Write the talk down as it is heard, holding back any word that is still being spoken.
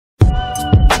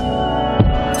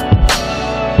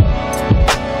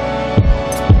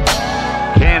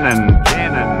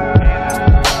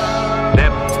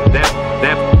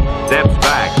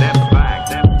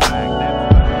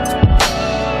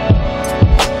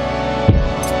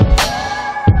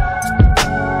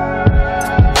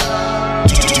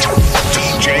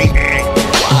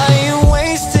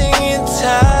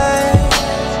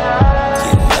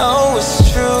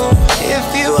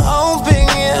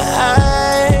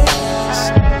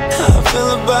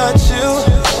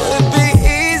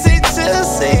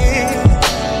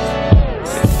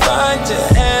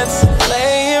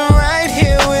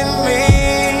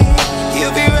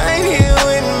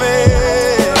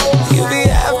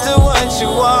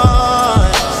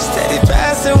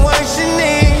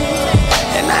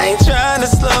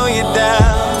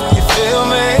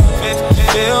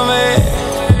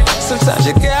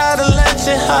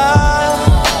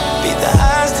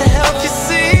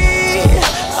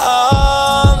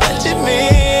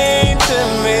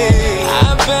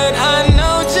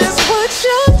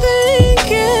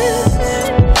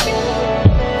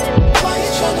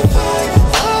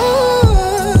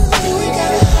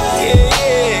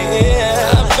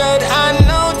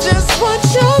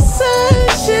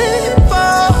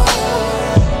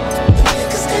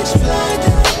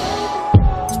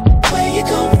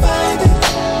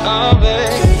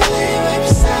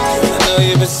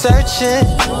searching,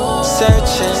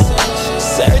 searching,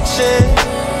 searching.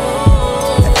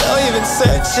 I know you've been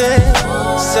searching,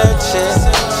 searching,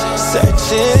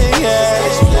 searching, yeah.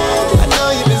 I know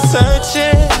you've been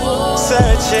searching,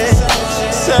 searching,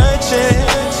 searching.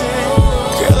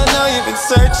 Girl, I know you've been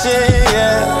searching,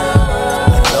 yeah.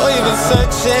 I know you've been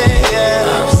searching, yeah.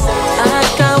 I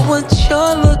got what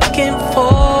you're looking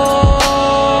for.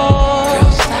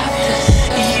 Girl, stop this.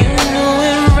 You knew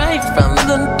it right from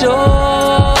the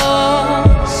door,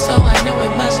 so I know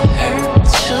it must hurt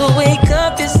to wake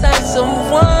up beside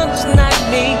someone who's not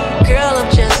me. Girl, I'm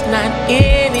just not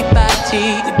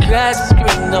anybody. The grass is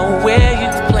green nowhere you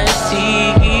plant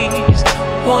seeds.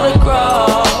 Wanna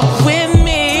grow with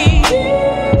me?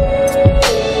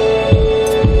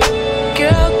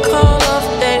 Girl, call off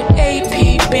that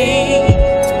APB.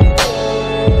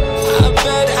 I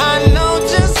bet I know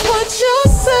just what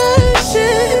you're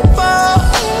searching for.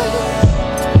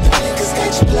 The niggas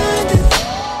got you blinded.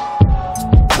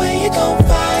 Where you gon'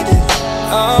 find it?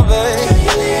 Oh, babe, girl,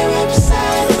 you lay right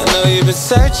beside it. I know you've been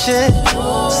searching,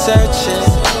 searching,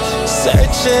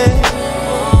 searching.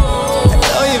 I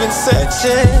know you've been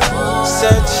searching,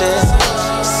 searching,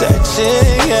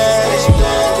 searching, yeah.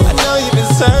 I know you've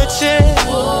been searching,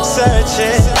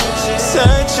 searching,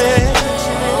 searching.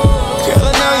 Girl,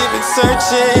 I know you've been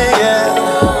searching, yeah.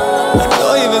 I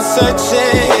know you've been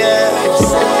searching, yeah.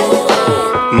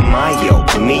 Mayo,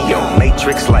 Neo,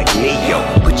 Matrix like Neo.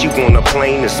 Put you on a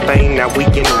plane to Spain, now we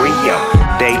in Rio.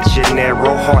 De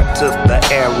Janeiro, heart to the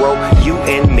arrow. You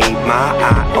and me, my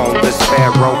eye on the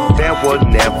sparrow. There will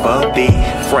never be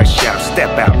fresh out,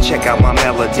 step out, check out my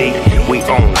melody. We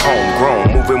own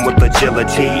homegrown, moving with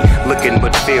agility, looking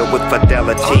but filled with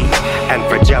fidelity and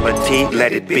fragility.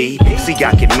 Let it be. See,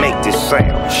 I can make this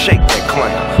sound, shake that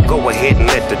clown. Go ahead and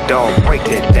let the dog break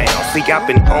that down. See, I've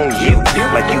been on you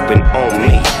like you've been on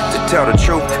me. To tell the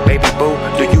truth, baby boo,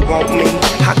 do you want me?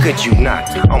 How could you not?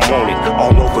 I'm on it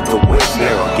all over the West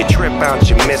now. You trip out,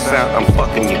 you miss out, I'm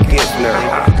fucking your kids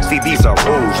now. See, these are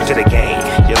rules to the game.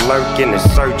 You're lurking and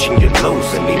searching, you're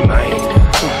losing me, man.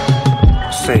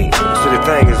 See, the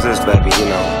thing is this, baby, you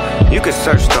know, you could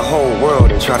search the whole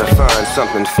world and try to find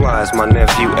something fly as my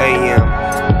nephew AM,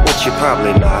 which you're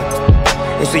probably not.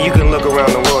 And so you can look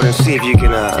around the world and see if you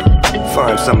can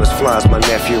find something as fly as my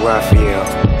nephew Raphael.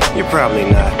 You're probably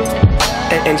not.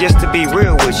 And just to be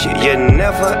real with you, you're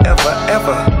never, ever,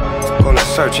 ever gonna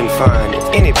search and find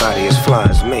anybody as fly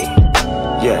as me.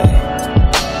 Yeah,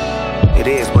 it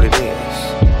is what it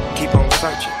is. Keep on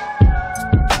searching,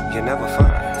 you'll never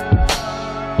find.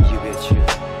 You get you.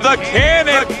 The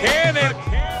Cannon. The Cannon.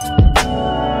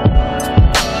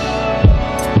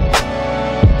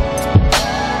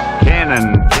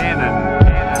 Cannon.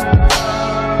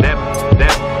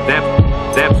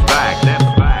 Dep's back.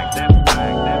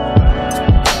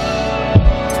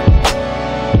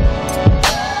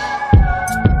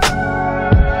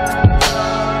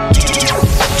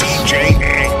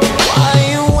 Why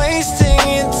you wasting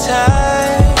your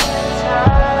time?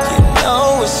 You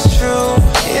know it's true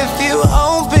if you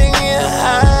open your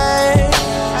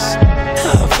eyes.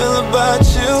 How I feel about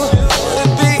you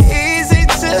would be easy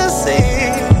to see.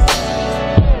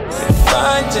 And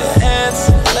find your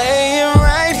answer laying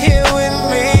right here with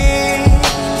me.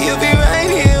 You'll be right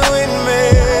here with me.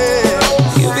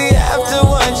 You'll be after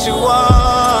what you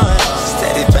want,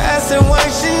 steady passing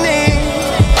what you need.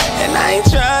 And I ain't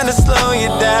trying to slow you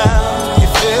down. You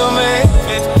feel me?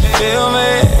 Feel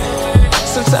me?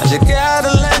 Sometimes you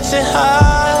gotta let your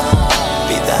heart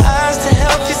be the eyes to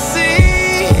help you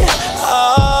see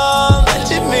all that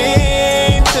you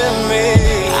mean to me.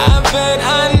 I bet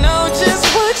I know just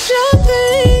what you're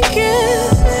thinking.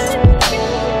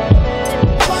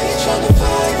 Why you trying to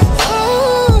fight it?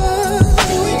 Oh,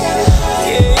 you ain't gotta hide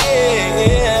it.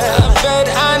 Yeah. I bet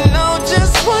I know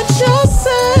just what you're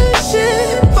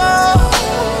searching for.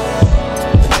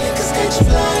 The niggas got you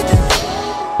blinded.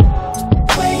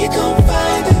 Where you gon'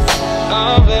 find it?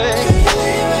 Oh, babe, girl, you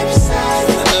lay right beside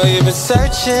it. I know you've been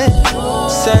searching,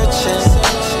 searching,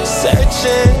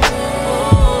 searching.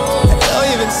 I know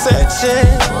you've been searching,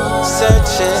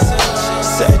 searching,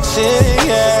 searching,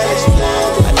 yeah.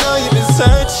 I know you've been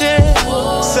searching,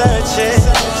 searching,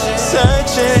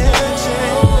 searching.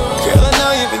 Girl, I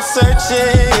know you've been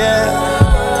searching, yeah.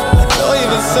 I know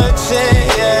you've been searching,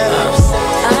 yeah.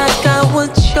 I got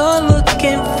what you're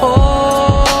looking for.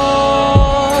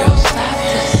 Girl, stop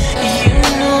this. You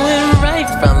knew it right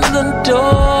from the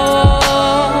door,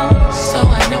 so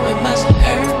I know it must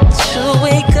hurt to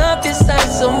wake up beside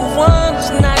someone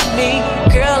who's not me.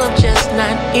 Girl, I'm just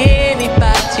not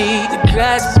anybody. The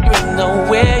grass is green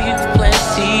nowhere you plant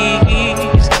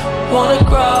seeds. Wanna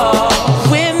grow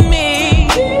with me?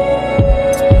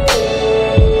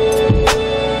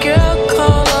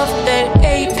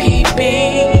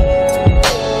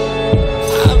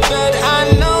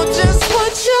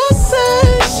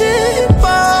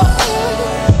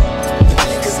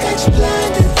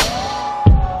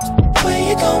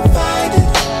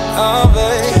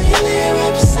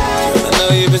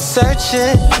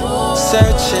 searching,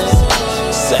 searching,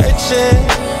 searching.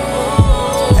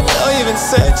 I know you've been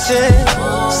searching,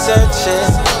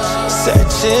 searching,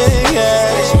 searching,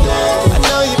 yeah. I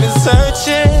know you've been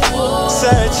searching,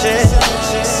 searching,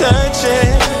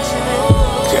 searching.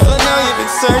 Girl, I know you've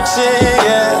been searching,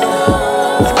 yeah.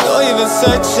 I know you've been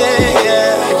searching,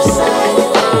 yeah.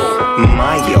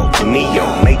 Mayo, Neo,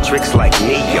 Matrix like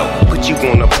Neo. Put you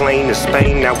on a plane to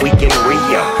Spain, now we can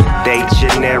Rio. De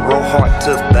Janeiro, heart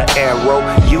to the arrow.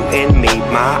 You and me,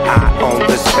 my eye on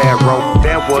the sparrow.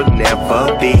 There will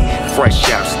never be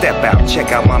fresh out, step out,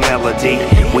 check out my melody.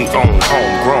 We own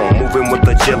homegrown, moving with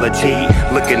agility,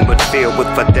 looking but filled with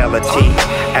fidelity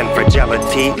and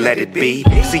fragility. Let it be.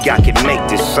 See, I can make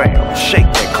this sound,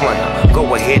 shake that clown.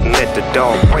 Go ahead and let the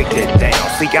dog break that down.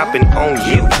 See, I've been on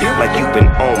you like you've been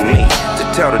on me. To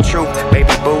tell the truth,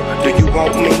 baby boo, do you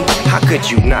want me? How could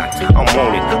you not? I'm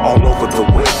on it all over the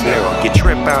West now. You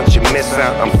trip out, you miss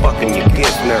out, I'm fucking your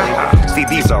kids now. See,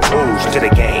 these are rules to the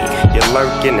game. You're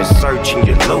lurking and searching,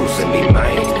 you're losing me,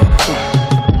 man.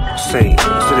 See,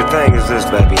 the thing is this,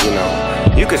 baby, you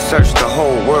know, you could search the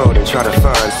whole world and try to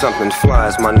find something fly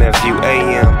as my nephew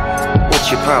AM,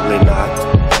 which you're probably not.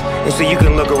 And so you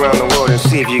can look around the world and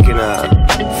see if you can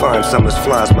find something as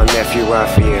fly as my nephew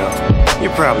Raphael.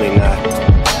 You're probably not.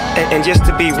 And just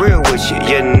to be real with you,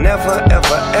 you're never,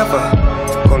 ever, ever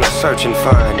gonna search and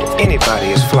find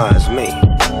anybody as fly as me.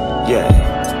 Yeah,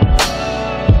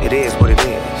 it is what it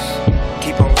is.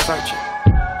 Keep on searching.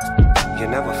 You'll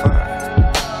never find.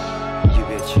 You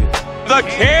bitch, you. The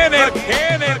cannon,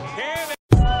 cannon, cannon.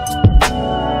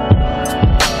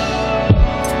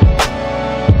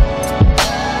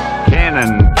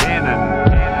 Cannon, cannon,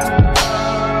 cannon.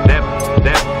 Steps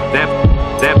back,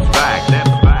 steps back,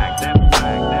 steps back, steps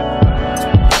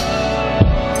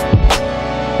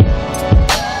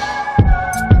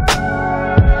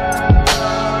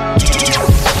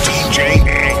DJ.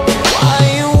 Why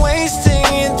are you wasting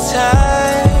your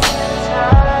time?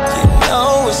 You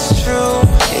know it's true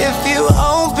if you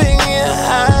open your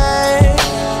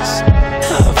eyes.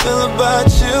 How I feel about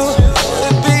you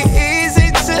would be easy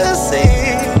to see.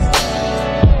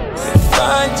 You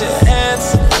find your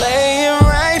answer laying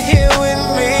right here with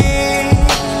me.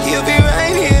 You'll be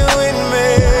right here with me.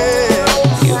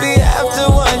 You'll be after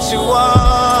what you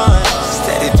want,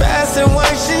 steady passing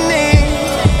what you need.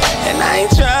 And I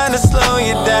ain't trying to slow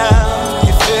you down.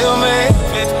 You feel me?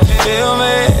 Feel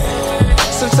me?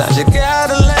 Sometimes you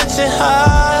gotta let your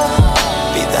heart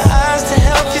be the eyes to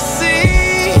help you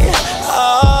see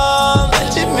all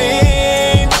that you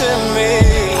mean to me.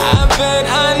 I bet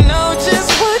I know just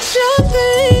what you're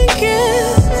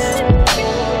thinking.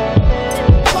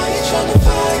 Why you trying to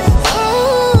fight it? Oh,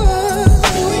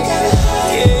 you ain't gotta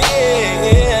hide it.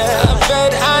 Yeah, yeah. I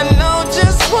bet I know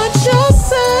just what you're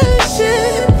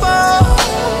searching for.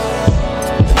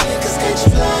 The niggas got you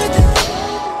blinded.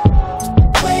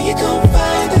 Where you gon'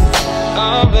 find it?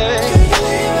 Oh, baby, girl, you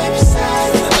lay right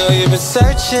beside it. I know you've been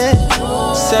searching,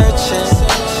 searching,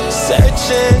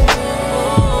 searching.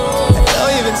 I know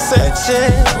you've been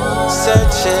searching,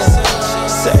 searching,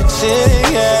 searching,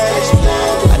 yeah.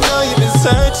 I know you've been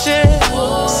searching,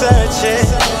 searching,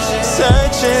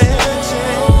 searching.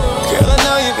 Girl, I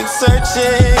know you've been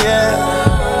searching, yeah.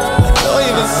 I know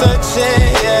you've been searching,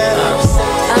 yeah.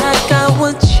 I got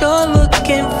what you're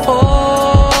looking for.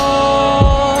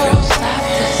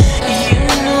 You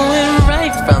knew it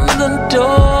right from the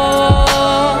door,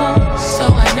 so I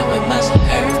know it must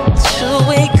hurt to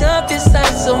wake up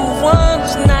beside someone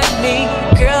who's not me.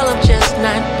 Girl, I'm just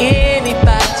not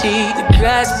anybody. The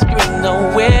grass is green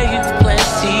nowhere you plant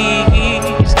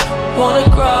seeds. Wanna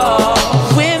grow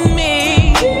with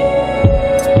me?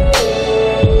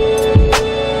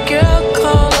 Girl,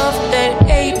 call off that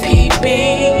APB.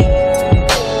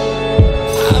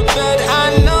 I bet I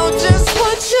know just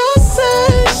what you're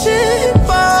searching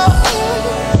for.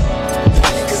 The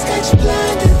niggas got you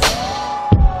blinded.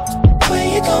 Where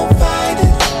you gon' find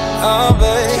it? Oh,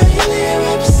 babe, girl, you lay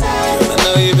right beside it. I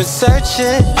know you've been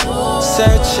searching,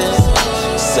 searching,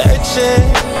 searching.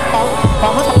 I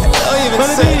know you've been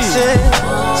searching,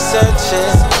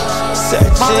 searching,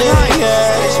 searching,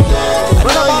 yeah. I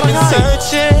know you've been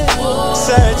searching,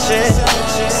 searching,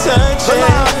 searching.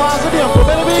 I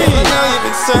know you've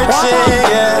been searching,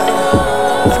 yeah.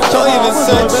 I know you've been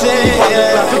searching,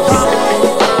 yeah.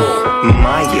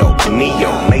 Mayo,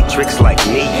 Neo, Matrix like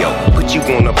Neo. Put you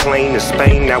on a plane to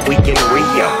Spain, now we can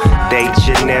Rio. De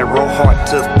Janeiro, heart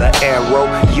to the arrow.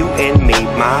 You and me,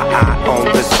 my eye on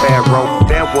the sparrow.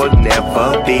 There will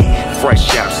never be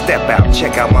fresh out, step out,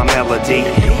 check out my melody.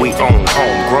 We own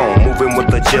homegrown, moving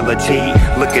with agility. agility,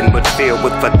 looking but filled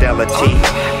with fidelity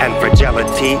and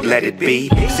fragility. Let it be.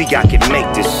 See, I can make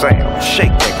this sound,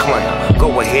 shake that clown.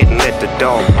 Go ahead and let the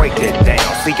dog break that down.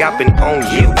 See, I've been on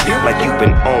you like you've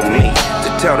been on me. To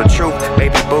tell the truth,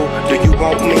 baby boo, do you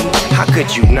want me? How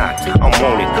could you not? I'm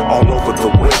on it all over the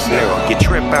West now. You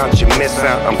trip out, you miss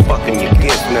out, I'm fucking your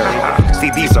kids now.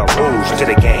 See, these are rules to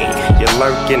the game. You're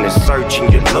lurking and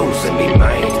searching, you're losing me,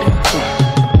 man.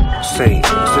 See,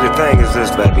 the thing is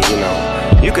this, baby, you know,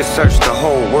 you could search the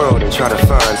whole world and try to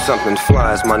find something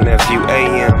fly as my nephew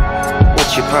AM,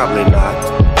 which you're probably not.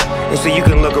 And so you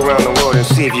can look around the world and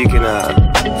see if you can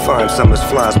find something as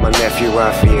fly as my nephew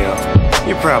Raphael.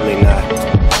 You're probably not.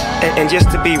 And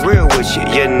just to be real with you,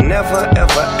 you're never,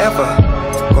 ever, ever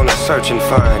gonna search and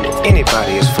find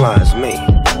anybody as fly as me.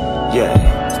 Yeah,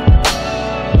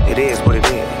 it is what it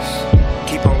is.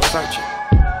 Keep on searching.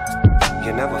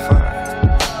 You'll never find.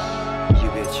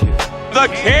 The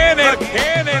Cannon.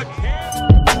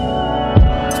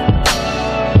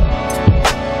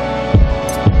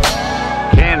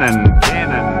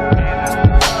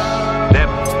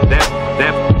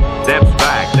 Steps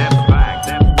back.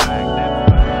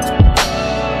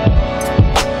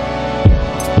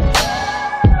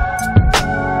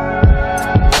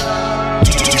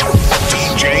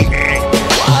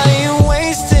 Why you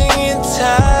wasting your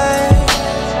time?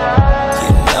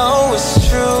 You know it's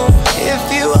true. If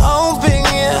you open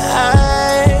your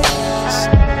eyes,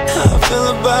 how I feel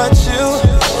about you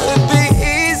would be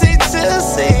easy to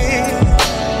see.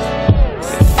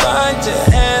 You find your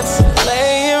answer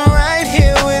laying right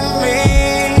here with me.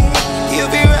 You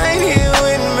be right here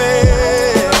with me.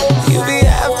 You be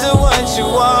after what you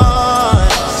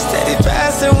want, steady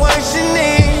passing what you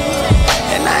need.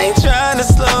 And I ain't trying to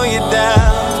slow you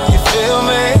down. You feel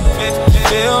me?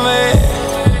 Feel me?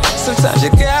 Sometimes you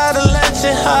gotta let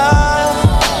your heart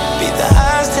be the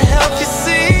eyes to help you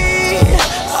see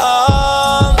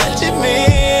all that you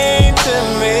mean to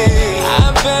me.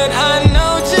 I bet I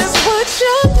know just what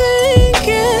you're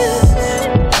thinking.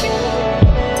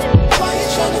 Why you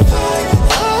trying to fight it?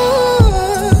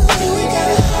 Oh, you ain't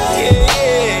gotta hide it.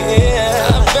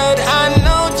 Yeah. I bet I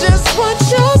know just what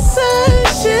you're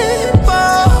searching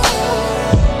for.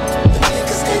 The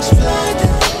niggas got you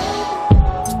blinded.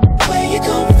 Where you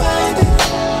gon' find it?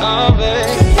 Oh, baby.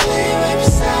 Girl, you lay right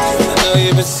beside it. I know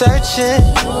you've been searching.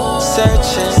 I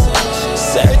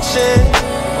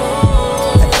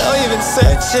know you've been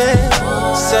searching,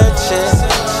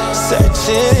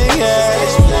 yeah.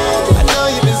 I know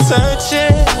you've been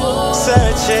searching.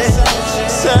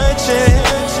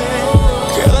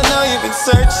 Girl, I know you've been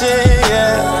searching,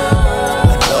 yeah.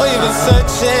 I know you've been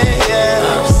searching, yeah.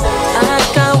 I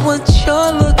got what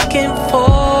you're looking for.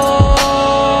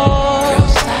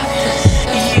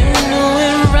 You knew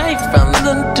it right from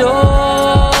the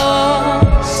door,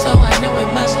 so I know it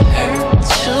must hurt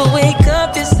to wake up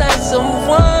beside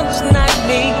someone who's not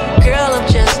me. Girl, I'm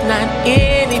just not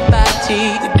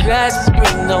anybody. The grass is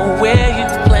green nowhere you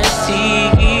plant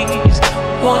seeds.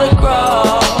 Wanna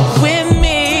grow with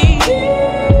me?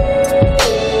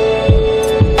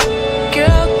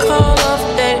 Girl, call off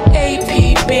that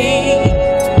APB.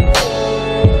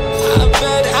 I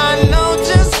bet I know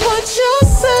just what you're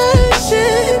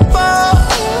searching for.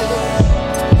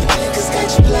 The niggas got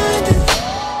you blinded.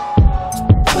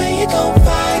 Where you gon'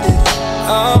 find it?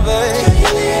 Oh, baby. Girl, you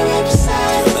lay right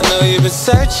beside it. I know you've been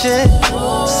searching. I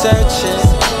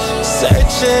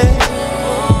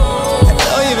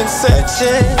know you've been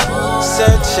searching,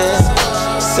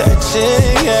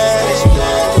 yeah.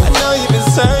 I know you've been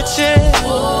searching.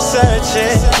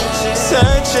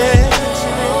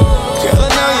 Girl, I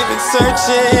know you've been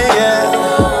searching, yeah.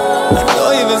 I know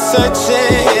you've been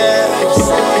searching, yeah.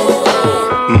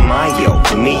 Mayo,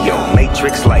 Neo,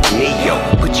 Matrix like Neo.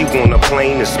 Put you on a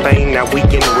plane to Spain, now we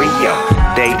can Rio.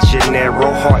 De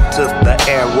Janeiro, heart to the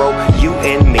arrow. You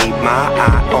and me, my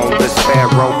eye on the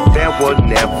sparrow. There will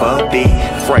never be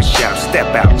fresh out,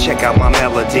 step out, check out my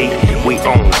melody. We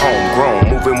own homegrown,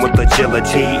 moving with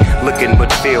agility, looking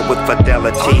but filled with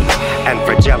fidelity and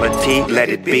fragility. Let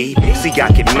it be. See,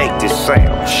 I can make this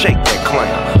sound, shake that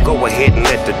clown. Go ahead and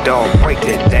let the dog break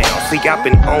that down. See, I've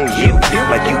been on you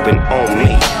like you've been on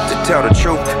me. To tell the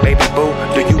truth, baby boo,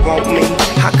 do you want me?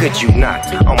 How could you not?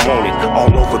 I'm on it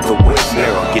all over the West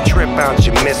now. You trip out,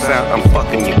 you miss out, I'm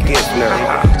fucking your kids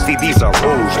now. See, these are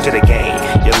rules to the game.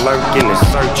 You're lurking and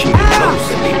searching, you're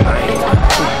losing me,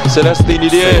 man. Celestine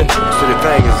Didier. So the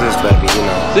thing is this, baby, you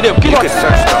know, Didier, you could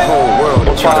search the whole world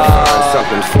and try to find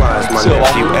something fly as my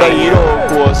nephew AM,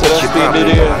 but you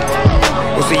probably not.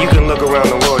 And so you can look around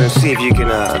the world and see if you can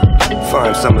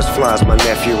find something as fly as my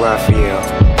nephew Raphael.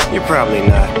 You're probably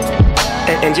not.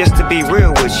 And just to be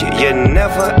real with you, you're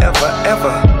never, ever,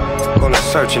 ever gonna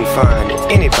search and find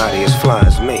anybody as fly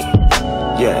as me.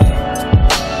 Yeah,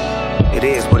 it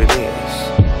is what it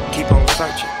is. Keep on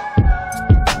searching.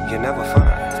 You'll never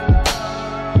find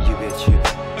you get you.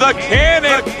 The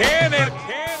Cannon.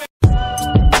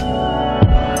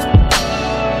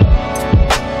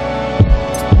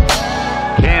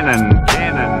 Cannon